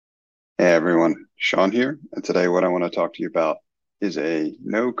Hey everyone, Sean here, and today what I want to talk to you about is a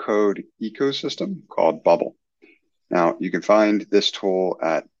no-code ecosystem called Bubble. Now, you can find this tool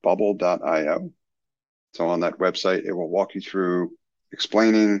at bubble.io. So on that website, it will walk you through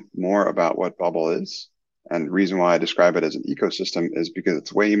explaining more about what Bubble is. And the reason why I describe it as an ecosystem is because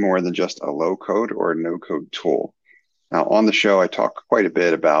it's way more than just a low-code or no-code tool. Now, on the show, I talk quite a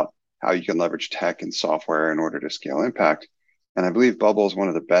bit about how you can leverage tech and software in order to scale impact. And I believe Bubble is one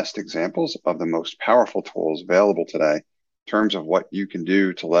of the best examples of the most powerful tools available today in terms of what you can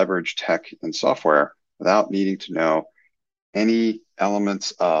do to leverage tech and software without needing to know any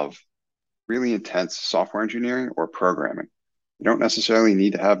elements of really intense software engineering or programming. You don't necessarily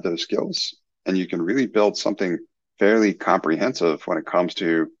need to have those skills, and you can really build something fairly comprehensive when it comes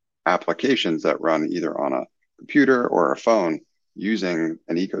to applications that run either on a computer or a phone using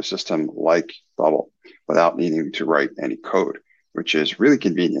an ecosystem like Bubble without needing to write any code, which is really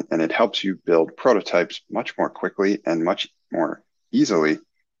convenient. And it helps you build prototypes much more quickly and much more easily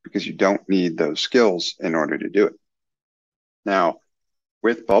because you don't need those skills in order to do it. Now,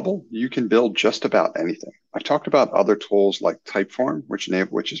 with Bubble, you can build just about anything. I've talked about other tools like Typeform,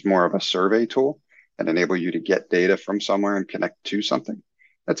 which is more of a survey tool and enable you to get data from somewhere and connect to something.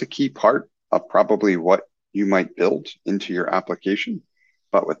 That's a key part of probably what you might build into your application.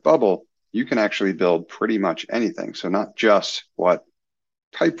 But with Bubble, you can actually build pretty much anything. So not just what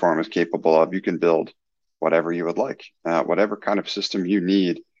Typeform is capable of, you can build whatever you would like, whatever kind of system you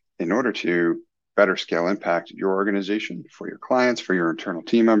need in order to better scale impact your organization, for your clients, for your internal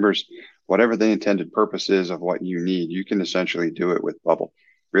team members, whatever the intended purpose is of what you need, you can essentially do it with Bubble.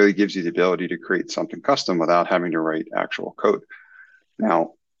 Really gives you the ability to create something custom without having to write actual code.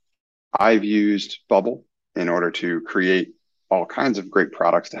 Now, I've used Bubble in order to create all kinds of great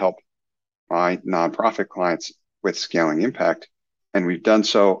products to help my nonprofit clients with scaling impact. And we've done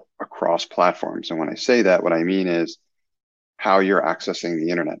so across platforms. And when I say that, what I mean is how you're accessing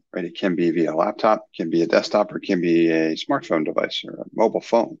the internet, right? It can be via a laptop, can be a desktop, or it can be a smartphone device or a mobile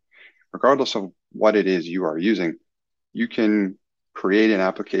phone. Regardless of what it is you are using, you can create an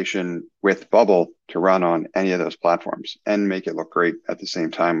application with Bubble to run on any of those platforms and make it look great at the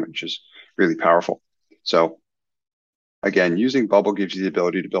same time, which is really powerful. So again, using Bubble gives you the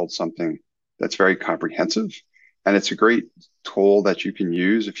ability to build something that's very comprehensive. And it's a great tool that you can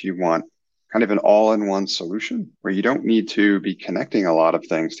use if you want kind of an all-in-one solution where you don't need to be connecting a lot of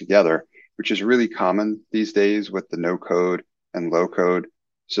things together, which is really common these days with the no-code and low-code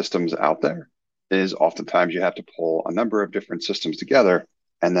systems out there, is oftentimes you have to pull a number of different systems together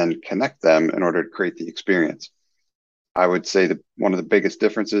and then connect them in order to create the experience. I would say that one of the biggest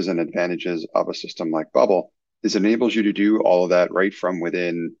differences and advantages of a system like Bubble is it enables you to do all of that right from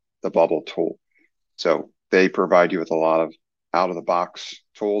within the Bubble tool. So they provide you with a lot of out of the box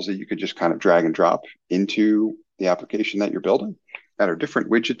tools that you could just kind of drag and drop into the application that you're building that are different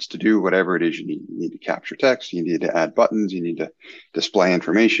widgets to do whatever it is you need. You need to capture text, you need to add buttons, you need to display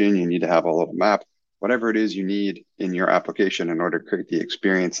information, you need to have a little map, whatever it is you need in your application in order to create the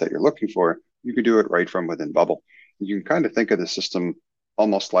experience that you're looking for, you can do it right from within Bubble. You can kind of think of the system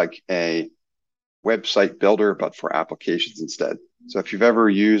almost like a website builder, but for applications instead. So if you've ever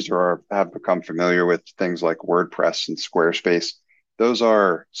used or have become familiar with things like WordPress and Squarespace, those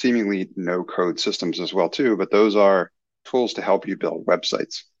are seemingly no code systems as well too, but those are tools to help you build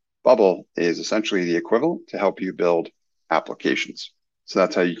websites. Bubble is essentially the equivalent to help you build applications. So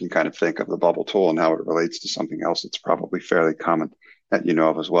that's how you can kind of think of the Bubble tool and how it relates to something else that's probably fairly common that you know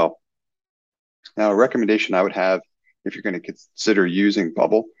of as well. Now, a recommendation I would have if you're going to consider using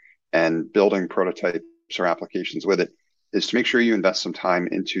Bubble and building prototypes or applications with it is to make sure you invest some time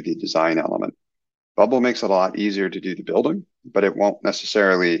into the design element. Bubble makes it a lot easier to do the building, but it won't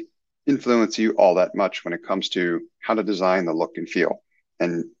necessarily influence you all that much when it comes to how to design the look and feel.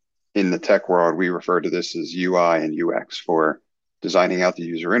 And in the tech world, we refer to this as UI and UX for designing out the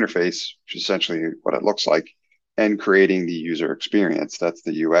user interface, which is essentially what it looks like, and creating the user experience. That's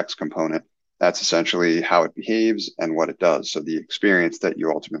the UX component. That's essentially how it behaves and what it does. So the experience that you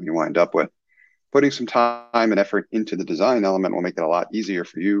ultimately wind up with. Putting some time and effort into the design element will make it a lot easier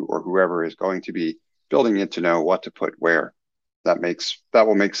for you or whoever is going to be building it to know what to put where. That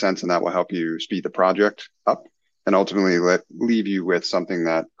will make sense and that will help you speed the project up and ultimately leave you with something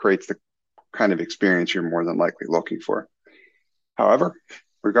that creates the kind of experience you're more than likely looking for. However,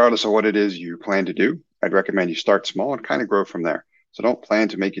 regardless of what it is you plan to do, I'd recommend you start small and kind of grow from there. So don't plan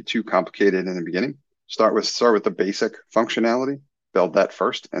to make it too complicated in the beginning. Start with the basic functionality, build that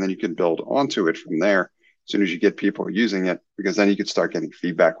first, and then you can build onto it from there as soon as you get people using it, because then you can start getting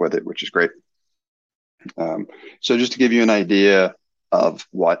feedback with it, which is great. So just to give you an idea of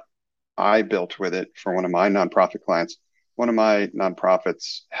what I built with it for one of my nonprofit clients. One of my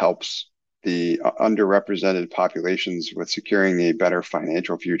nonprofits helps the underrepresented populations with securing a better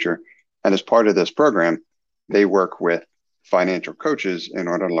financial future. And as part of this program, they work with financial coaches in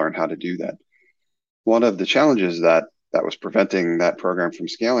order to learn how to do that. One of the challenges that was preventing that program from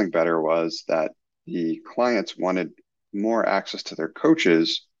scaling better was that the clients wanted more access to their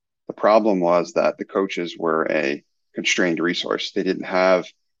coaches. The problem was that the coaches were a constrained resource.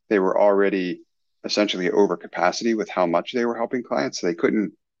 They were already essentially over capacity with how much they were helping clients. So they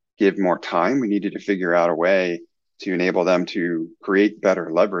couldn't give more time. We needed to figure out a way to enable them to create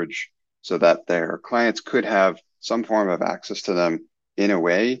better leverage so that their clients could have some form of access to them in a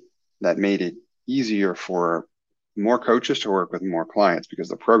way that made it easier for more coaches to work with more clients because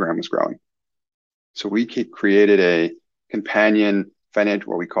the program was growing. So we created a companion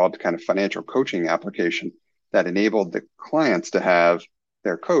what we called kind of financial coaching application that enabled the clients to have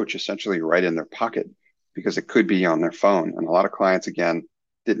their coach essentially right in their pocket because it could be on their phone. And a lot of clients, again,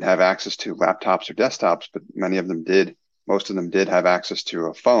 didn't have access to laptops or desktops, but many of them did. Most of them did have access to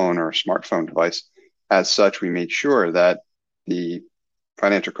a phone or a smartphone device. As such, we made sure that the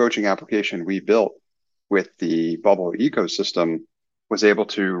financial coaching application we built with the Bubble ecosystem was able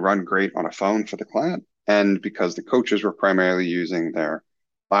to run great on a phone for the client. And because the coaches were primarily using their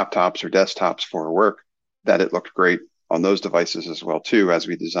laptops or desktops for work, that it looked great on those devices as well too, as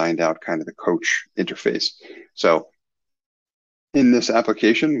we designed out kind of the coach interface. So in this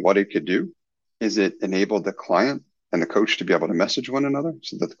application, what it could do is it enabled the client and the coach to be able to message one another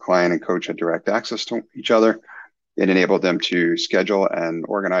so that the client and coach had direct access to each other. It enabled them to schedule and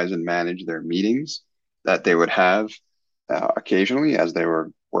organize and manage their meetings that they would have occasionally as they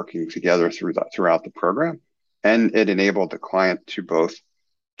were working together throughout the program. And it enabled the client to both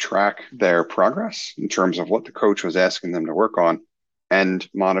track their progress in terms of what the coach was asking them to work on and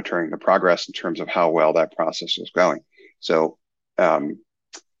monitoring the progress in terms of how well that process was going. So it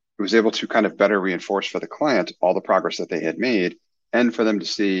was able to kind of better reinforce for the client all the progress that they had made and for them to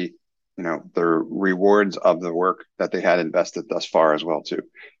see the rewards of the work that they had invested thus far as well too,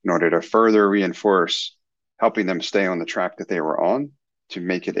 in order to further reinforce helping them stay on the track that they were on to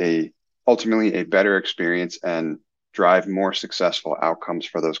make it ultimately a better experience and drive more successful outcomes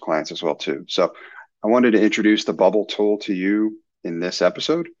for those clients as well too. So I wanted to introduce the Bubble tool to you in this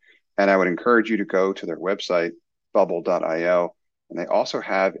episode, and I would encourage you to go to their website, bubble.io, and they also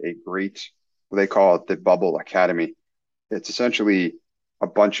have a great, they call it the Bubble Academy. It's essentially a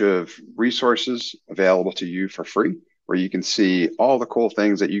bunch of resources available to you for free, where you can see all the cool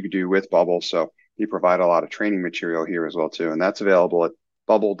things that you can do with Bubble. So you provide a lot of training material here as well too. And that's available at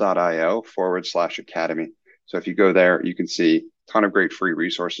bubble.io/academy. So if you go there, you can see a ton of great free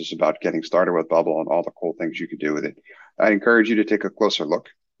resources about getting started with Bubble and all the cool things you can do with it. I encourage you to take a closer look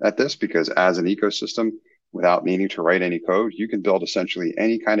at this because as an ecosystem, without needing to write any code, you can build essentially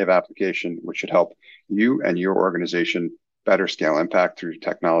any kind of application which should help you and your organization better scale impact through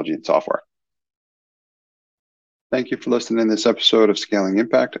technology and software. Thank you for listening to this episode of Scaling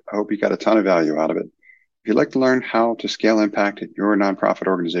Impact. I hope you got a ton of value out of it. If you'd like to learn how to scale impact at your nonprofit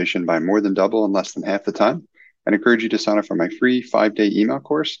organization by more than double in less than half the time, I'd encourage you to sign up for my free 5-day email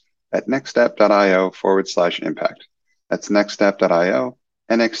course at nextstep.io/impact. That's nextstep.io,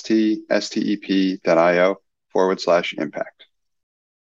 nxtstep.io/impact.